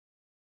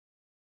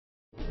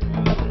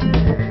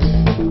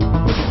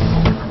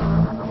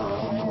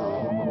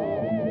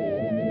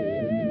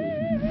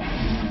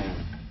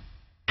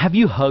Have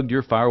you hugged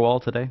your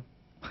firewall today?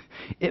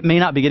 It may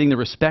not be getting the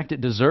respect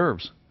it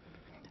deserves.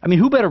 I mean,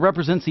 who better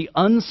represents the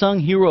unsung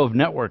hero of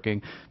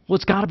networking? Well,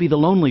 it's got to be the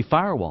lonely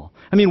firewall.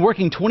 I mean,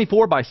 working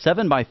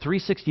 24/7 by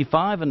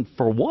 365, and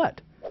for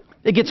what?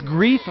 It gets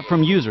grief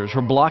from users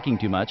for blocking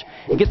too much.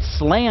 It gets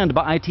slammed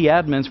by IT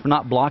admins for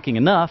not blocking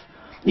enough.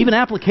 Even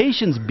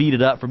applications beat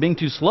it up for being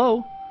too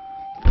slow.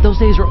 But those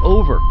days are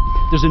over.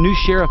 There's a new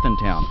sheriff in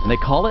town, and they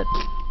call it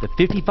the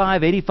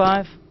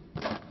 5585X.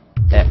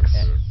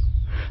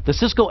 The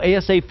Cisco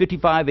ASA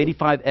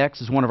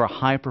 5585X is one of our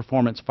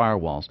high-performance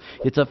firewalls.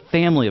 It's a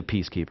family of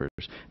peacekeepers.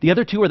 The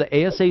other two are the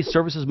ASA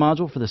Services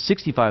Module for the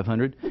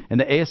 6500 and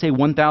the ASA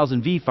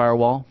 1000V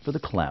firewall for the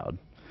cloud.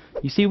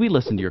 You see, we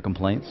listen to your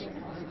complaints.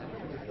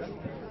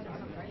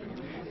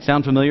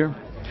 Sound familiar?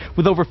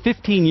 With over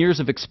 15 years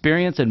of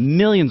experience and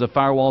millions of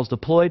firewalls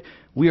deployed,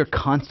 we are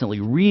constantly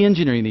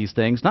re-engineering these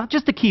things, not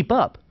just to keep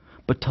up,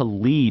 but to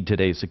lead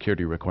today's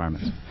security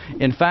requirements.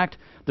 In fact,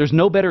 there's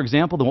no better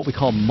example than what we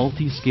call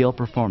multi-scale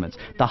performance,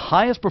 the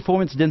highest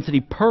performance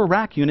density per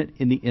rack unit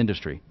in the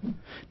industry.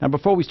 Now,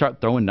 before we start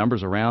throwing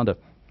numbers around,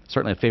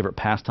 certainly a favorite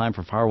pastime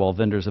for firewall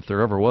vendors if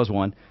there ever was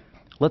one,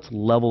 let's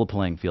level the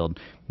playing field.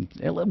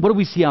 What do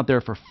we see out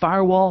there for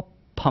firewall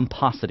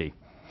pomposity?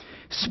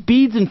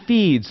 Speeds and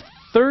feeds,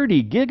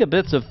 30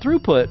 gigabits of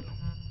throughput.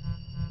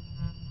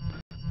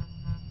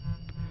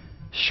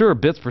 Sure,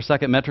 bits per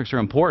second metrics are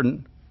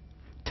important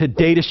to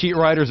data sheet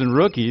writers and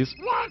rookies.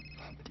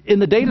 In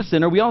the data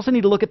center, we also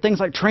need to look at things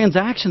like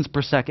transactions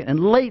per second and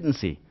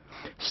latency,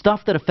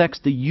 stuff that affects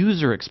the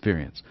user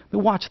experience. Now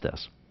watch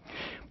this.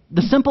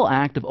 The simple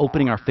act of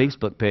opening our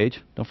Facebook page,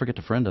 don't forget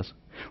to friend us,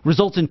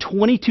 results in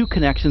 22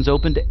 connections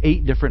open to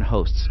 8 different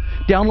hosts,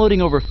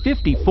 downloading over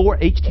 54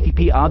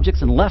 HTTP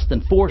objects in less than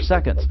 4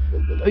 seconds.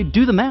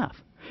 Do the math.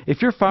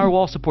 If your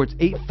firewall supports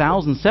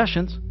 8,000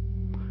 sessions,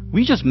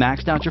 we just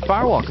maxed out your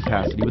firewall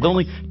capacity with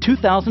only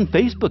 2,000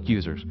 Facebook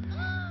users.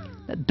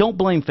 Don't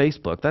blame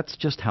Facebook. That's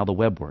just how the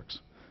web works.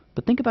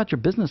 But think about your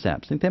business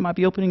apps. Think they might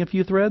be opening a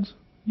few threads?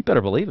 You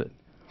better believe it.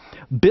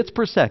 Bits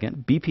per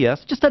second,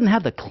 BPS, just doesn't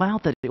have the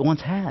clout that it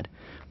once had.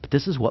 But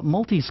this is what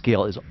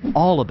multi-scale is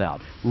all about.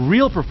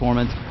 Real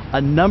performance,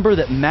 a number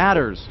that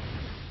matters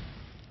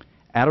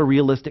at a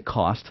realistic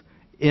cost,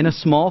 in a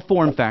small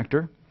form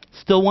factor.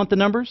 Still want the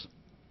numbers?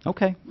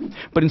 Okay.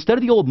 But instead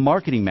of the old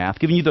marketing math,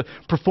 giving you the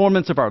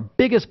performance of our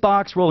biggest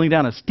box rolling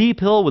down a steep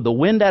hill with the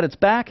wind at its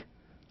back,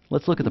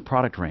 let's look at the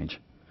product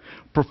range.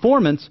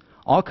 Performance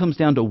all comes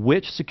down to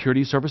which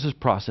security services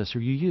processor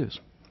you use.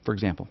 For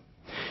example,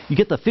 you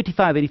get the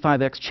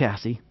 5585X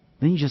chassis,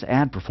 then you just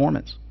add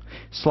performance.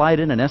 Slide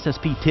in an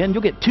SSP10,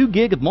 you'll get 2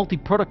 gig of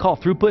multi-protocol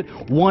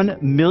throughput, 1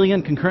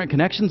 million concurrent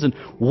connections, and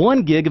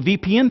 1 gig of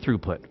VPN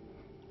throughput.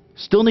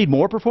 Still need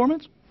more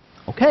performance?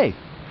 Okay.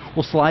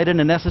 We'll slide in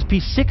an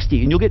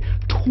SSP60, and you'll get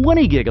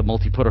 20 gig of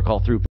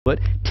multi-protocol throughput,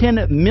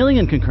 10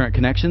 million concurrent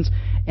connections,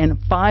 and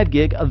 5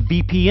 gig of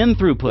VPN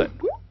throughput.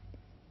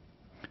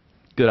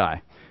 Good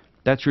eye.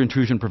 That's your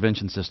intrusion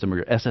prevention system, or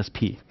your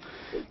SSP.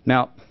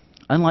 Now,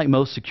 unlike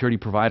most security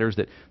providers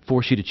that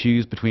force you to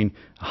choose between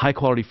a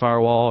high-quality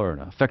firewall or an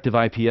effective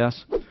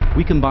IPS,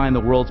 we combine the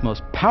world's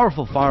most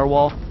powerful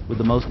firewall with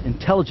the most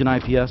intelligent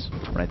IPS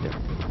right there.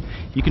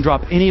 You can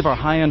drop any of our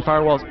high-end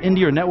firewalls into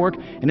your network,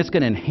 and it's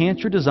going to enhance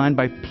your design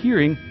by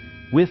peering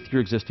with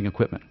your existing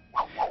equipment.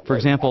 For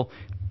example,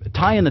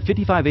 tie in the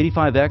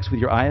 5585X with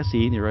your ISE,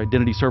 your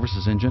Identity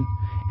Services Engine,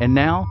 and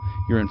now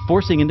you're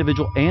enforcing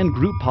individual and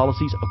group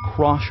policies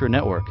across your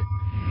network.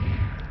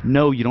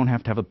 No, you don't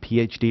have to have a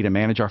PhD to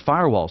manage our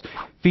firewalls.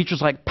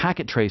 Features like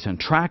packet trace and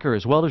tracker,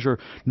 as well as your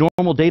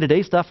normal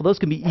day-to-day stuff, those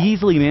can be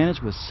easily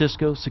managed with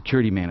Cisco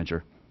Security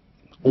Manager,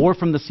 or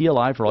from the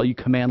CLI for all you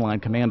command line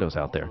commandos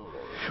out there.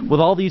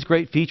 With all these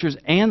great features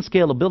and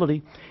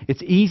scalability,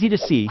 it's easy to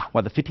see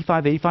why the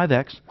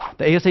 5585X,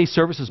 the ASA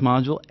Services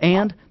Module,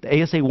 and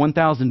the ASA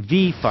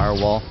 1000V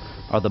firewall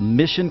are the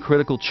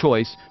mission-critical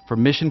choice for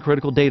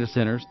mission-critical data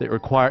centers that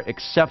require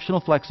exceptional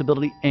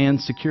flexibility and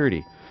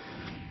security.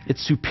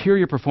 It's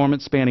superior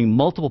performance spanning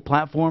multiple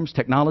platforms,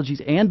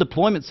 technologies, and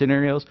deployment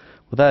scenarios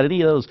without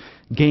any of those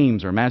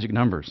games or magic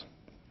numbers.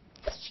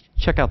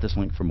 Check out this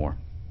link for more.